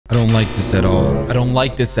I don't like this at all. I don't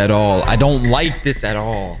like this at all. I don't like this at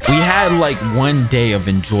all. We had like 1 day of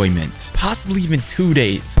enjoyment, possibly even 2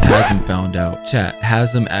 days. Hasn't found out. Chat,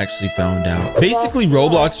 hasn't actually found out. Basically,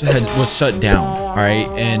 Roblox was shut down. All right.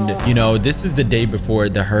 And, you know, this is the day before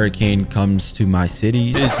the hurricane comes to my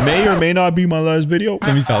city. This may or may not be my last video.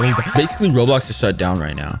 Let me stop. Basically, Roblox is shut down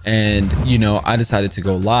right now. And, you know, I decided to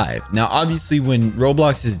go live. Now, obviously, when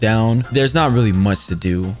Roblox is down, there's not really much to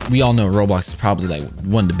do. We all know Roblox is probably like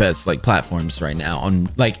one of the best like platforms right now on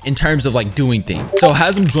like in terms of like doing things. So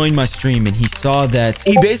Hasm joined my stream and he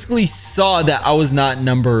basically saw that I was not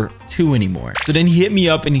number 2 anymore. So then he hit me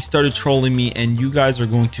up and he started trolling me, and you guys are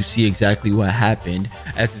going to see exactly what happened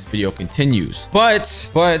as this video continues. But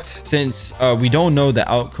since we don't know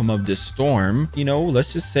the outcome of this storm, you know,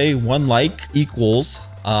 let's just say 1 like equals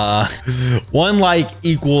 1 like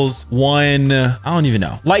equals 1 I don't even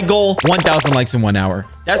know. Like goal 1,000 likes in 1 hour.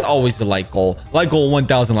 That's always the like goal. Like goal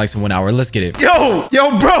 1,000 likes in 1 hour. Let's get it. Yo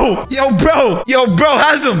bro, Hasm, yo bro,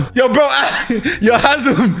 Hasm, yo bro,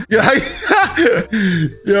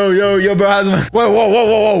 Hasm.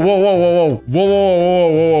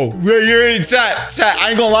 Whoa. You're in chat. I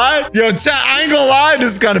ain't gonna lie. Yo, chat, I ain't gonna lie.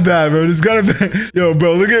 This is kind of bad, bro. This is kind of bad. Yo,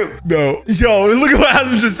 bro, look at what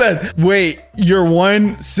Hasm just said. Wait, you're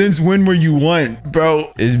 1 since when were you 1,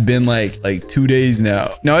 bro? It's been like 2 days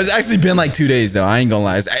now. No, it's actually been like 2 days though. I ain't gonna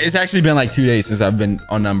lie. It's actually been like 2 days since I've been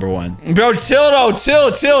on number 1. Bro, chill though.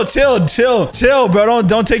 Chill, bro.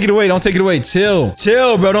 Don't take it away. Chill,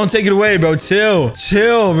 bro. Don't take it away, bro. Chill,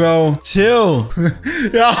 bro. Chill.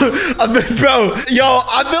 I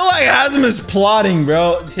feel like Hasm is plotting,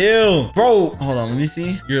 bro. Chill, bro. Hold on, let me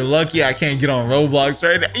see. You're lucky I can't get on Roblox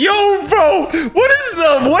right now. Yo, bro. What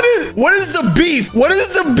is the beef? What is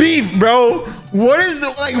the beef, bro? What is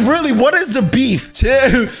the beef?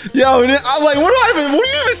 Chill. Yo, I'm like, what do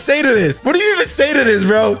you even say to this? What do you even say to this,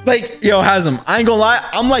 bro? Like, yo, Hasm, I ain't gonna lie.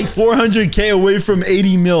 I'm like 400K away from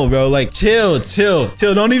 80 mil, bro. Like, chill.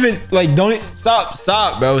 Don't even, like,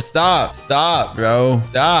 stop, bro. Stop, bro.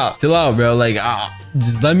 Stop. Chill out, bro. Like,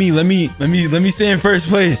 just let me stay in first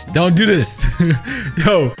place. Don't do this.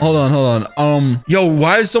 Yo, hold on. Yo,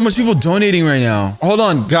 why is so much people donating right now? Hold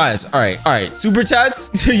on, guys. All right. Super chats.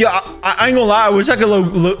 Yo, I ain't gonna lie. I wish I could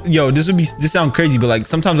yo, this sound crazy, but like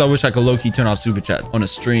sometimes I wish I could low-key turn off super chats on a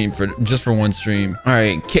stream just for 1 stream. All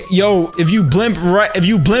right. Yo, if you blimp right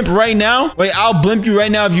now, wait, I'll blimp you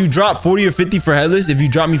right now if you drop 40 or 50 for headless. If you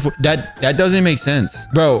drop me for that doesn't make sense.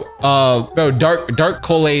 Bro, dark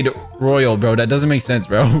Kool-Aid Royal, bro. That doesn't make sense,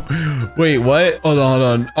 bro. Wait, what? Hold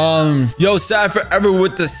on. Yo, sad forever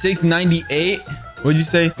with the 698. What'd you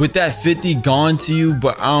say? With that 50 gone to you,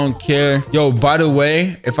 but I don't care. Yo, by the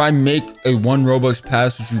way, if I make a 1 Robux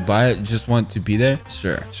pass, would you buy it? Just want to be there?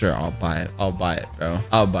 Sure, I'll buy it, bro.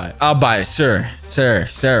 I'll buy it. Sure,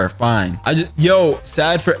 fine. Yo,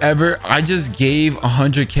 sad forever. I just gave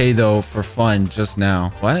 100K though for fun just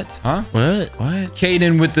now. What? Huh? What?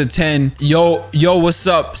 Kaden with the 10. Yo, what's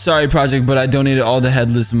up? Sorry, Project, but I donated all the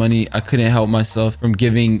headless money. I couldn't help myself from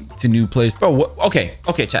giving to new players. Bro, what? Okay,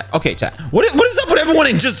 chat. What is up with everyone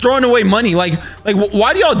and just throwing away money? Like,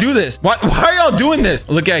 why do y'all do this? Why are y'all doing this?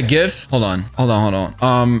 Look at gifts. Hold on.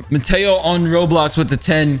 Mateo on Roblox with the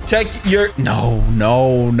 10. Check your... No,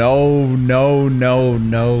 bro.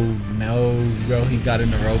 He got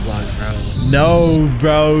into Roblox, bro. No,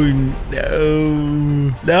 bro.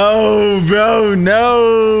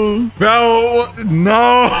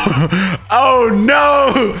 Oh,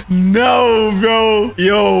 no, bro.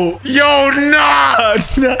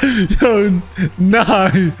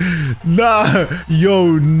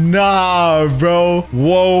 Yo, nah, bro.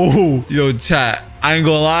 Whoa. Yo, chat. I ain't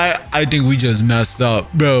gonna lie, I think we just messed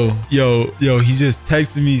up, bro. Yo, he just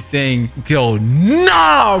texted me saying, yo,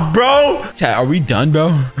 nah, bro. Chat, are we done, bro?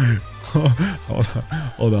 Hold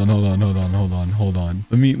on.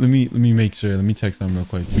 Let me make sure. Let me check something real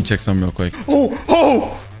quick.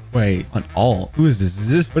 Oh. Wait, on all. Who is this?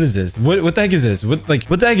 What is this? What the heck is this? What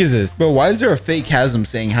the heck is this? Bro, why is there a fake Hasm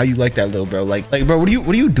saying how you like that little bro? Like, bro, what are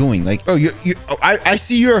you doing? Like, bro, I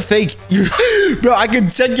see you're a fake. Bro, I can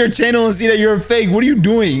check your channel and see that you're a fake. What are you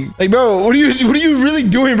doing? Like, bro, what are you really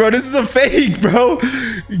doing, bro? This is a fake, bro.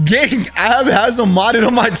 Gang, I have Hasm modded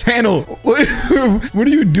on my channel. What are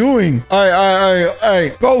you doing? All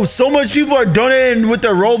right. Bro, so much people are donating with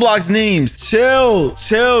their Roblox names. Chill,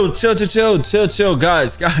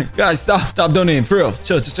 guys, stop donating for real.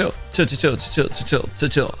 Chill. chill.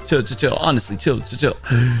 Honestly, chill.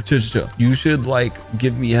 You should like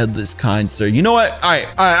give me headless, kind sir. You know what? All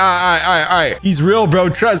right. He's real, bro.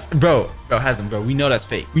 Trust, bro. Bro, has him, bro. We know that's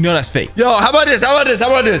fake. Yo, how about this?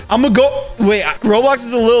 I'm gonna go. Wait, Roblox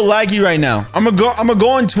is a little laggy right now. I'm gonna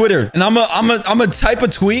go on Twitter and I'm gonna type a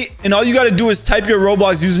tweet, and all you gotta do is type your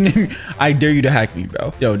Roblox username. I dare you to hack me,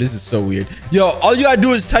 bro. Yo, this is so weird. Yo, all you gotta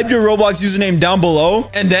do is type your Roblox username down below,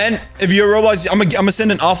 and then if you're Roblox, I'm gonna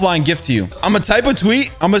send an offline gift to you. I'm gonna type a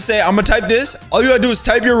tweet. I'm gonna type this. All you gotta do is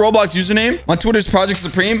type your Roblox username. My Twitter is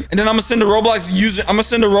ProjectSupreme, and then I'm gonna send a Roblox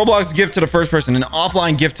gift to the first person, an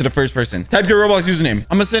offline gift to the first person. Type your Roblox username.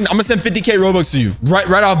 I'm gonna send 50k Robux to you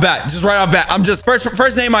right off bat. Just right off bat. I'm just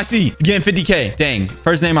first name I see. You're getting 50k. Dang,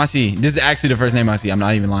 first name I see. This is actually the first name I see. I'm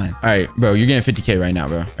not even lying. All right, bro, you're getting 50k right now,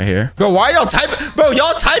 bro. Right here, bro. Why are y'all typing, bro?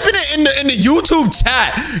 Y'all typing it in the YouTube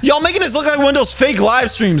chat. Y'all making this look like one of those fake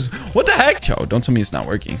live streams. What the heck? Yo, don't tell me it's not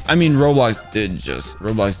working. I mean, Roblox did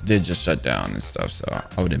just shut down and stuff, so I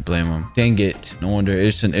wouldn't blame them. Dang it. No wonder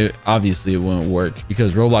obviously it wouldn't work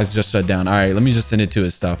because Roblox just shut down. All right, let me just send it to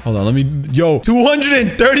his stuff. Hold on, let me. Yo,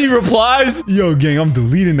 230 replies. Yo, gang, I'm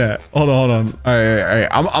deleting that. Hold on. All right.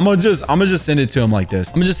 I'm gonna just send it to him like this.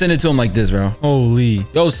 I'm gonna just send it to him like this, bro. Holy.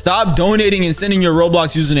 Yo, stop donating and sending your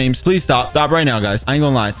Roblox usernames. Please stop. Stop right now, guys. I ain't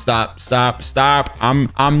gonna lie. Stop.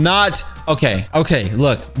 I'm not. Okay.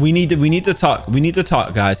 Look, we need to talk,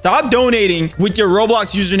 guys. Stop donating with your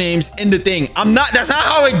Roblox usernames in the thing. That's not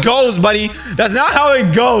how it goes, buddy. That's not how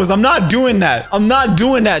it goes. I'm not doing that,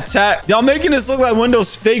 chat. Y'all making this look like one of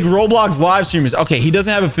those fake Roblox live streamers. Okay, he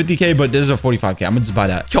doesn't have a 50k, but this is a 45k. I'm gonna just buy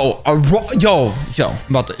that. Yo,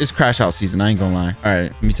 it's crash out season. I ain't gonna lie. All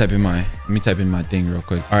right, let me type in my thing real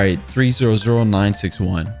quick. All right,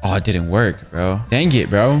 300961. Oh, it didn't work, bro. Dang it,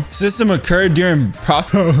 bro. System occurred during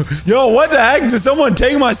Yo, what the heck? Did someone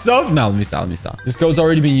take my stuff? No, let me stop. This code's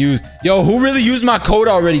already been used. Yo, who really used my code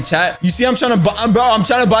already, chat? You see, I'm trying to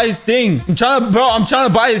buy his thing. I'm trying to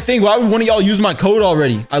buy his thing. Why would one of y'all use my code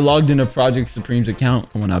already? I logged into Project Supreme's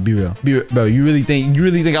account. Come on, I'll be real. Bro, you really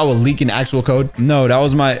think I would leak an actual code? No, that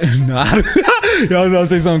was my Yo, I was gonna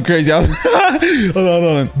say something crazy. Hold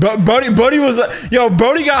on. Brody was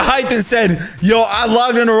Brody got hyped and said, yo, I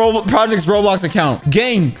logged into Project's Roblox account.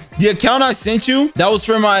 Gang, the account I sent you, that was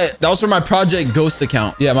for my Project Ghost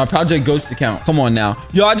account. Yeah, my Project Ghost account. Come on now.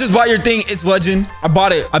 Yo, I just bought your thing. It's legend. I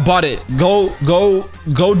bought it.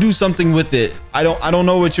 Go do something with it. I don't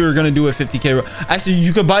know what you're gonna do with 50k. Actually,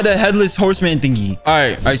 you could buy the headless horseman thingy. All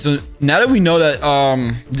right. So now that we know that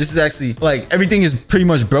this is actually like everything is pretty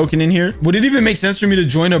much broken in here, would it even make sense for me to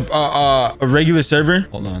join a regular server?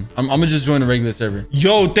 Hold on. I'm gonna just join a regular server.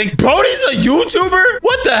 Yo, thanks. Brody's a YouTuber?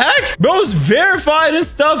 What the heck? Bro's verified and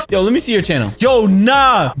stuff. Yo, let me see your channel. Yo,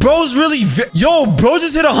 nah. Bro's really bro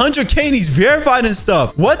just hit 100k and he's verified and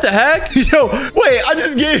stuff. What the heck? Yo, wait, I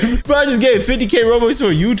just gave 50k Robux to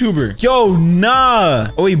a YouTuber. Yo, nah.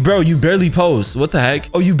 Oh wait, bro, you barely post. What the heck?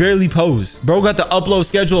 Oh, you barely post. Bro got the upload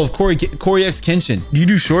schedule of Corey X Kenshin. You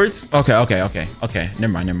do shorts? Okay.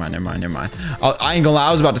 Never mind. I ain't gonna lie.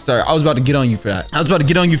 I was about to get on you for that.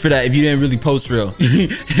 If you didn't really post real.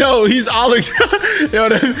 Yo, he's Alex. Yo,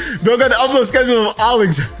 bro got the upload schedule of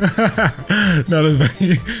Alex. No, that's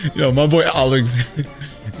funny. Yo, my boy Alex.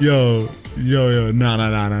 Yo,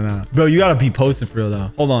 nah. Bro, you gotta be posting for real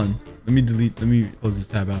though. Hold on. Let me close this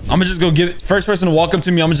tab out. I'm gonna just go give it. First person to walk up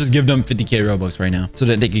to me, I'm gonna just give them 50k Robux right now so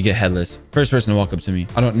that they could get headless. First person to walk up to me.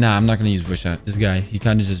 I'm not gonna use voice chat. This guy, he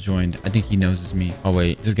kind of just joined. I think he knows it's me. Oh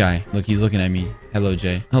wait, this guy, look, he's looking at me. Hello,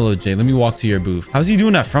 Jay. Let me walk to your booth. How's he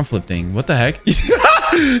doing that front flip thing? What the heck?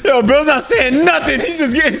 Yo, bro's not saying nothing. He's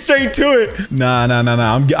just getting straight to it. Nah.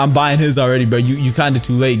 I'm buying his already, bro. You kind of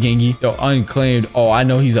too late, Gangy. Yo, unclaimed. Oh, I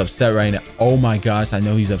know he's upset right now. Oh my gosh, I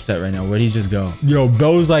know he's upset right now. Where'd he just go? Yo,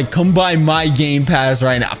 bro's like, come buy my Game Pass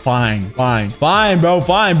right now. Fine, bro.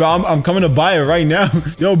 I'm coming to buy it right now.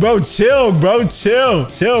 Yo, bro, chill, bro.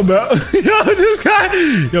 Chill, bro. Yo, this guy.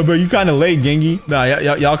 Yo, bro, you kind of late, Gangy. Nah,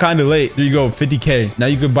 y'all kind of late. There you go, 50k. Now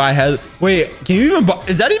you can buy head. Wait, can you even buy?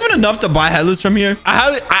 Is that even enough to buy headless from here?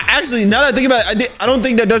 I actually, now that I think about it, I don't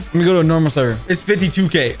think that does. Let me go to a normal server. It's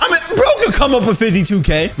 52k. I mean, bro could come up with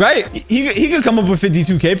 52k, right? He could come up with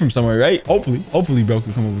 52k from somewhere, right? Hopefully, bro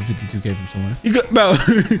could come up with 52k from somewhere. He could, bro.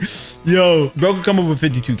 Yo, bro could come up with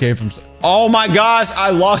 52k from. Oh my gosh,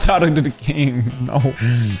 I logged out of the game. No.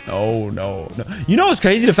 You know what's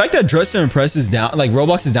crazy? The fact that Dress to Impress is down, like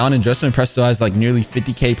Roblox is down and Dress to Impress still has like nearly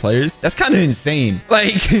 50K players. That's kind of insane.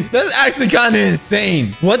 Like, that's actually kind of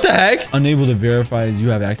insane. What the heck? Unable to verify you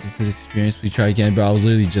have access to this experience. Please try again, bro. I was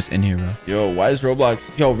literally just in here, bro. Yo, why is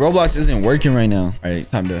Roblox? Yo, Roblox isn't working right now. All right,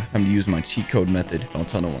 time to use my cheat code method. Don't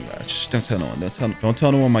tell no one, guys. Shh, don't tell no one. Don't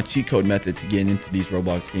tell no one my cheat code method to get into these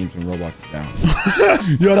Roblox games when Roblox is down.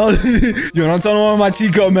 Don't tell no one my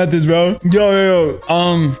cheat code methods, bro. Yo.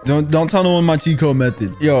 Don't tell no one my cheat code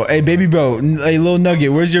method. Yo, hey, baby bro. Hey, little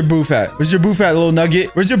nugget. Where's your booth at? Where's your booth at, little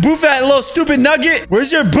nugget? Where's your booth at, little stupid nugget?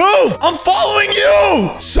 Where's your booth? I'm following you.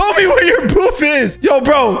 Show me where your booth is. Yo,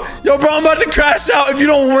 bro. I'm about to crash out if you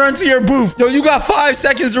don't run to your booth. Yo, you got 5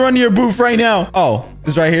 seconds to run to your booth right now. Oh.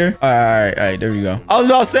 It's right here. All right. There we go. I was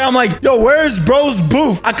about to say, I'm like, yo, where's bro's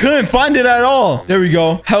booth? I couldn't find it at all. There we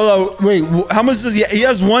go. Hello. Wait, how much does he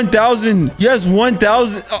has 1,000. He has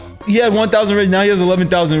 1,000. He had 1,000 rays. Now he has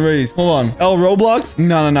 11,000 rays. Hold on. L Roblox?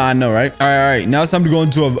 No. I know, right? All right. Now it's time to go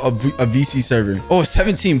into a VC server. Oh,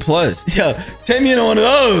 17 plus. Yo, take me into one of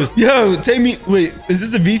those. Yo, take me. Wait, is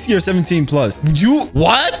this a VC or 17 plus?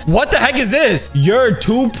 What? What the heck is this? You're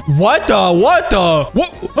too. What?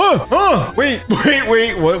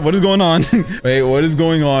 Wait, what is going on? Wait, what is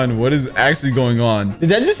going on? What is actually going on? Did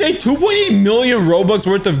that just say 2.8 million Robux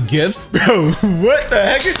worth of gifts? Bro, what the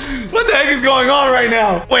heck is going on right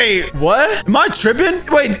now? Wait, what? Am I tripping?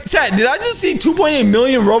 Wait, chat, did I just see 2.8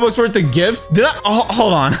 million Robux worth of gifts? Did I? Oh,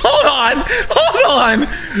 hold on.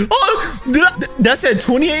 That said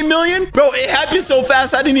 28 million? Bro, it happened so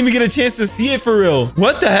fast, I didn't even get a chance to see it for real.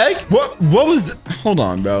 What the heck? What was... Hold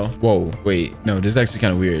on, bro. Whoa, wait. No, this is actually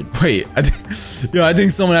kind of weird. Wait, I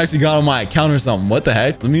think someone actually got on my account or something. What the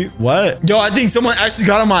heck? What? Yo, I think someone actually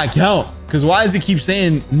got on my account. Because why does it keep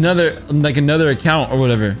saying another account or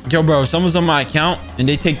whatever? Yo, bro, if someone's on my account and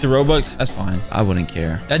they take the Robux, that's fine. I wouldn't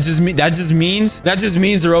care. That just means the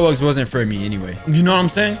Robux wasn't for me anyway. You know what I'm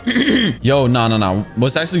saying? Yo, nah.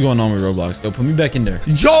 What's actually going on with Roblox? Yo, put me back in there.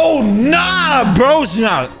 Yo, nah, bro.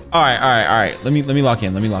 Nah. All right. Let me lock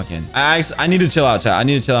in. I need to chill out, chat. I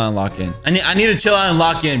need to chill out and lock in. I need to chill out and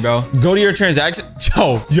lock in, bro. Go to your transaction.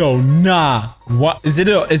 Yo, nah. What is it?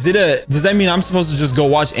 Does that mean I'm supposed to just go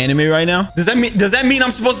watch anime right now? Does that mean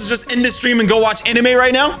I'm supposed to just end the stream and go watch anime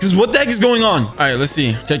right now? Because what the heck is going on? All right, let's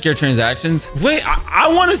see. Check your transactions. Wait,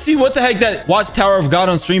 I want to see what the heck that Watch Tower of God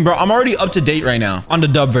on stream, bro. I'm already up to date right now on the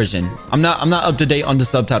dub version. I'm not up to date on the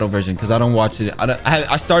subtitle version because I don't watch it.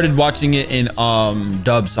 I started watching it in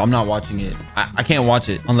dub, so I'm not watching it. I can't watch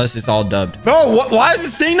it unless it's all dubbed. Bro, why is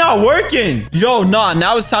this thing not working? Yo, nah.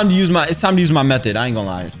 Now it's time to use my method. I ain't gonna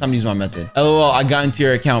lie. It's time to use my method. LOL, I got into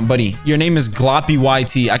your account, buddy. Your name is Gloppy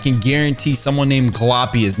YT. I can guarantee someone named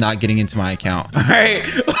Gloppy is not getting into my account. All right.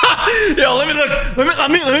 Yo, let me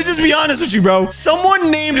just be honest with you, bro.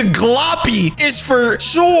 Someone named Gloppy is for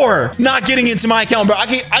sure not getting into my account, bro.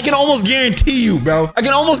 I can almost guarantee you, bro. I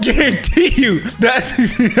can almost guarantee you that.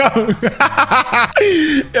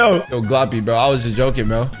 Yo, Gloppy, bro. I was just joking,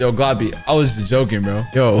 bro. Yo, Gloppy, I was just joking, bro.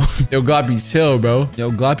 Yo, Gloppy, chill, bro.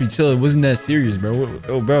 Yo, Gloppy, chill. It wasn't that serious, bro.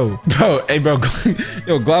 Yo, bro. Hey, bro.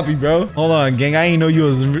 Yo, Gloppy, bro. Hold on, gang. I ain't know you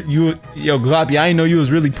was Yo, Gloppy, I ain't know you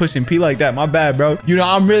was really pushing P like that. My bad, bro. You know,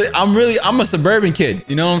 I'm a suburban kid.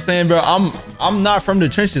 You know what I'm saying, bro? I'm not from the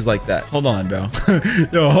trenches like that. Hold on, bro.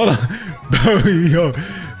 Yo, hold on, bro. Yo.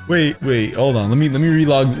 Wait, hold on. Let me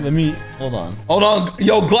relog. Hold on.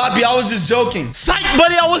 Yo, Gloppy, I was just joking. Psych,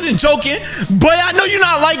 buddy, I wasn't joking. But I know you're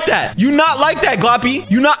not like that. You not like that, Gloppy.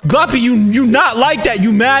 You not like that.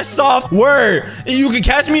 You mad soft word. And you can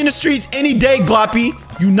catch me in the streets any day, Gloppy.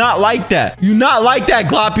 You not like that. You not like that,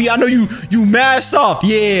 Gloppy. I know you mad soft.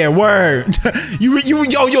 Yeah, word. Yo,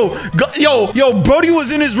 Brody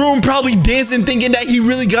was in his room probably dancing, thinking that he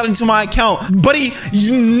really got into my account. Buddy,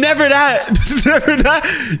 you never that. Never that.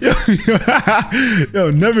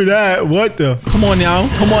 Yo, never that. What the? Come on now,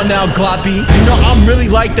 Gloppy. You know, I'm really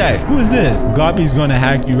like that. Who is this? Gloppy's gonna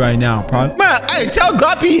hack you right now, probably. Man, hey, tell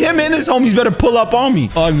Gloppy him and his homies better pull up on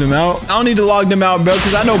me. Log them out. I don't need to log them out, bro,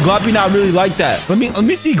 because I know Gloppy not really like that. Let me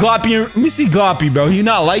see Gloppy. Let me see Gloppy, bro. He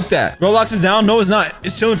not like that. Roblox is down. No, it's not.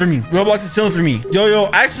 It's chilling for me. Roblox is chilling for me. Yo,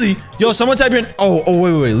 actually, someone type in. Oh,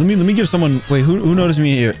 wait. Let me give someone. Wait, who noticed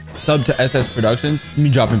me here? Sub to SS Productions. Let me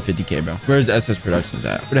drop in 50K, bro. Where's SS Productions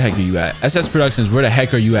at? Where the heck are you at? SS Productions, where the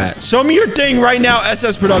heck are you at? Show me your thing right now,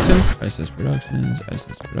 SS Productions. SS Productions.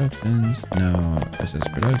 No. SS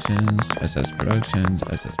Productions. SS Productions.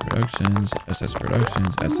 SS Productions. SS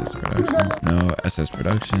Productions. SS Productions. No. SS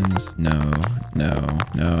Productions. No.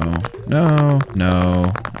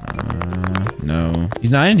 No.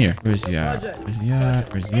 He's not in here. Where's he at? Where's he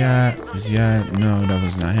at? Where's he at? Where's he at? No, that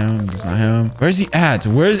was not him. That's not him. Where's he at?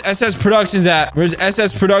 Where's SS Productions at? Where's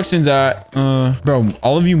SS Productions at? Bro,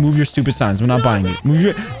 all of you move your stupid signs. We're not buying it. Move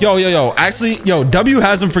your... Yo. Actually, yo, W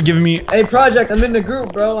hasn't forgiven me. Hey, Project, I'm in the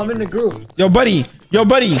group, bro. I'm in the group. Yo, buddy.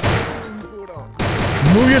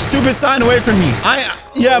 Move your stupid sign away from me.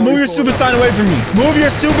 Move your stupid sign away from me. Move your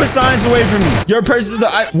stupid signs away from me. Your purchase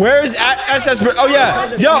where is SS? Oh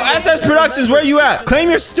yeah. Yo, SS Productions, where you at? Claim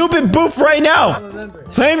your stupid booth right now.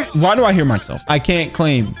 Claim. Why do I hear myself? I can't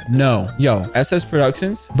claim. No. Yo, SS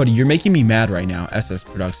Productions. Buddy, you're making me mad right now. SS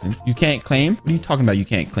Productions. You can't claim? What are you talking about? You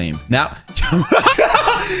can't claim. Now.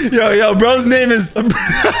 Yo, bro's name is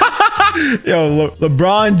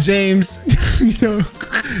LeBron James.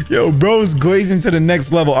 Yo, bro's glazing to the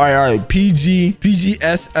next level. All right.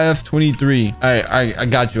 PGSF 23. All right, I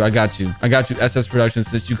got you, SS Productions,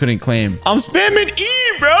 since you couldn't claim. I'm spamming E,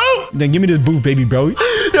 bro. Then give me this booth, baby, bro.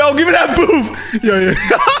 Yo, give me that booth. Yo.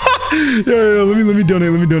 Yo, let me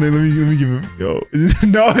donate. Let me give him. Yo,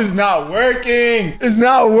 no, it's not working. It's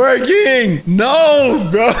not working. No,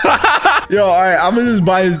 bro. Yo, all right, I'm gonna just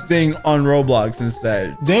buy this thing on Roblox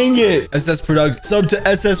instead. Dang it. SS Productions. Sub to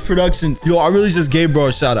SS Productions. Yo, I really just gave bro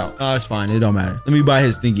a shout out. No, it's fine. It don't matter. Let me buy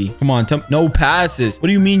his thingy. Come on. No passes. What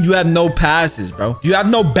do you mean you have no passes, bro? You have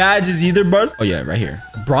no badges either, bro? Oh, yeah, right here.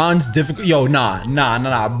 Bronze difficult. Yo,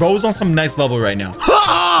 nah. Bro's on some next level right now.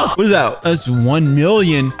 What is that? That's 1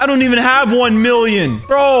 million. I don't even have 1 million.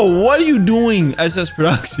 Bro, what are you doing, SS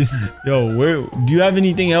Production? Yo, where do you have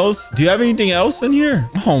anything else? Do you have anything else in here?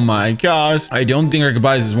 Oh my gosh. I don't think I could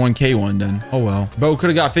buy this 1K one then. Oh well. Bro could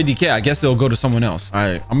have got 50K. I guess it'll go to someone else. All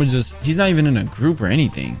right. I'm gonna just... He's not even in a group or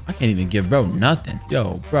anything. I can't even give bro nothing.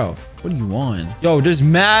 Yo, bro. What are you on? Yo, there's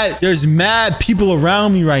mad people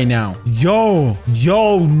around me right now. Yo,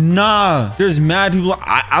 nah. There's mad people.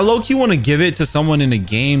 I low-key want to give it to someone in the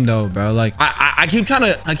game though, bro. Like I keep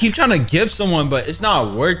trying to give someone, but it's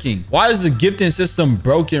not working. Why is the gifting system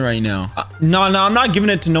broken right now? No, I'm not giving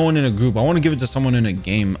it to no one in a group. I want to give it to someone in a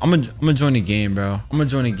game. I'm gonna join the game, bro. I'm gonna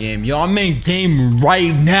join the game. Yo, I'm in game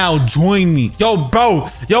right now. Join me. Yo, bro.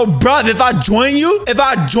 If I join you,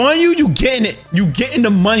 you getting it. You getting the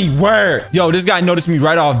money. Word. Yo, this guy noticed me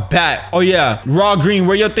right off bat. Oh yeah, raw green.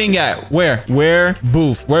 Where your thing at? Where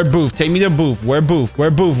booth? Where booth? Take me to booth. Where booth?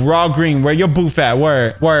 Raw green. Where your booth at?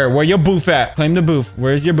 Where your booth at? Claim the booth.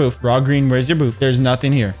 Where's your booth? Raw green. Where's your booth? There's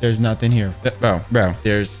nothing here. Bro.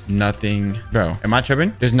 There's nothing. Bro, am I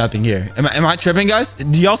tripping? There's nothing here. Am I tripping, guys?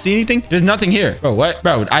 Do y'all see anything? There's nothing here. Bro, what?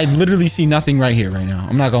 Bro, I literally see nothing right here right now.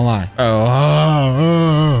 I'm not gonna lie.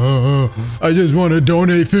 I just want to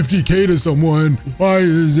donate 50K to someone. Why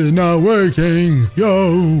is it not working?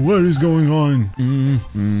 Yo, what is going on?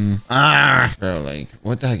 Bro, like,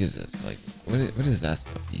 what the heck is this? Like, what is that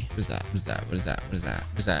stuff? What is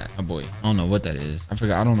that? Oh boy, I don't know what that is. I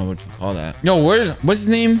forgot. I don't know what you call that. Yo, what's his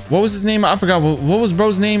name? What was his name? I forgot. What was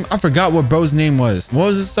bro's name? I forgot what bro's name was. What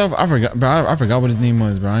was this stuff? I forgot, bro. I forgot what his name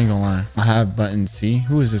was, bro. I ain't gonna lie. I have button C.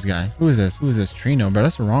 Who is this guy? Who is this? Trino, bro.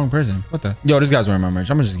 That's the wrong person. What the? Yo, this guy's wearing my merch.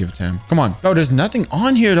 I'm gonna just give it to him. Come on. Bro, there's nothing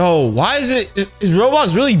on here though. Why is it? Is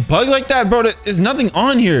Roblox really bugged like that, bro? There's nothing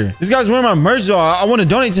on here. This guy's wearing my merch though. I want to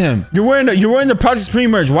donate to him. You're wearing the ProjectSupreme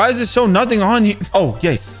merch. Why does it show nothing on here? Oh,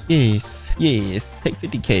 yes. Take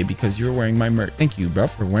 50K because you're wearing my merch. Thank you, bro,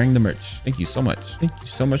 for wearing the merch. Thank you so much. Thank you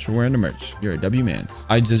so much for wearing the merch. You're a W mans.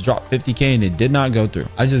 I just dropped 50K and it did not go through.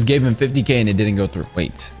 I just gave him 50K and it didn't go through.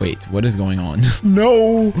 Wait, what is going on?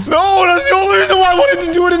 No, that's the only reason why I wanted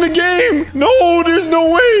to do it in the game. No, there's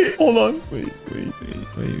no way. Hold on. Wait.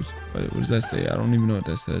 What does that say? I don't even know what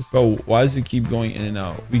that says. Bro, why does it keep going in and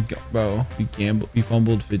out? We gambled. We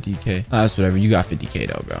fumbled 50K. That's whatever. You got 50K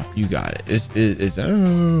though, bro. You got it. It's bro,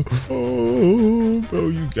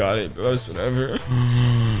 you got it, bro. That's whatever.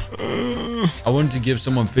 I wanted to give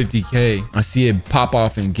someone 50K. I see it pop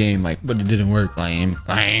off in game, like, but it didn't work. Lame.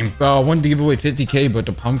 Bro, I wanted to give away 50K, but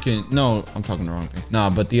the pumpkin. No, I'm talking the wrong thing. Nah,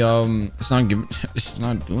 but the it's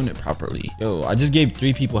not doing it properly. Yo, I just gave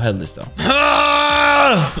 3 people headless though.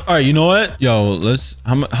 All right, you know what? Yo,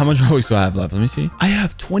 how much Robux do I have left? Let me see. I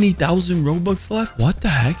have 20,000 Robux left. What the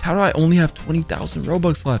heck? How do I only have 20,000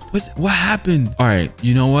 Robux left? What happened? All right,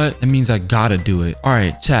 you know what? That means I gotta do it. All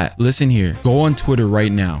right, chat, listen here. Go on Twitter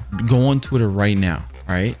right now. All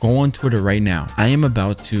right, go on Twitter right now. I am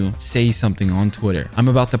about to say something on Twitter. I'm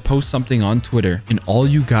about to post something on Twitter, and all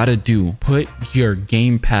you gotta do, put your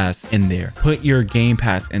Game Pass in there. All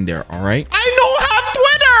right? I don't have Twitter.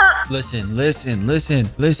 Listen.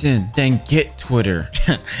 Then get Twitter.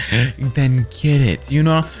 Then get it. You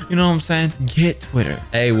know what I'm saying? Get Twitter.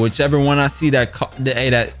 Hey, whichever one I see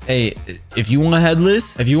hey, if you want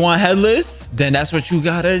headless, then that's what you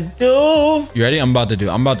gotta do. You ready? I'm about to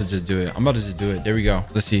just do it. There we go.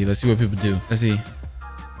 Let's see what people do. Let's see.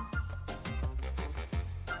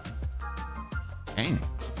 Dang.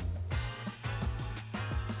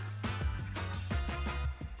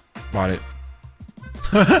 Bought it.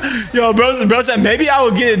 Yo, bro said maybe I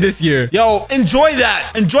will get it this year. Yo, enjoy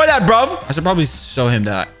that, bruv. I should probably show him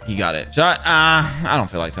that he got it. I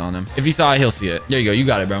don't feel like telling him. If he saw it, he'll see it. There you go. You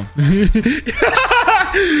got it, bro.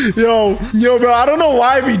 Yo, bro. I don't know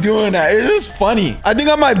why I be doing that. It's just funny. I think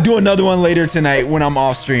I might do another one later tonight when I'm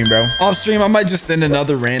off stream, bro. Off stream, I might just send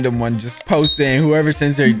another random one, just post saying whoever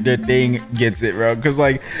sends their thing gets it, bro. Cause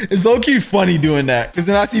like it's low-key funny doing that. Cause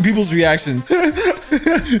then I see people's reactions.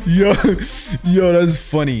 Yo, that's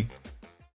funny.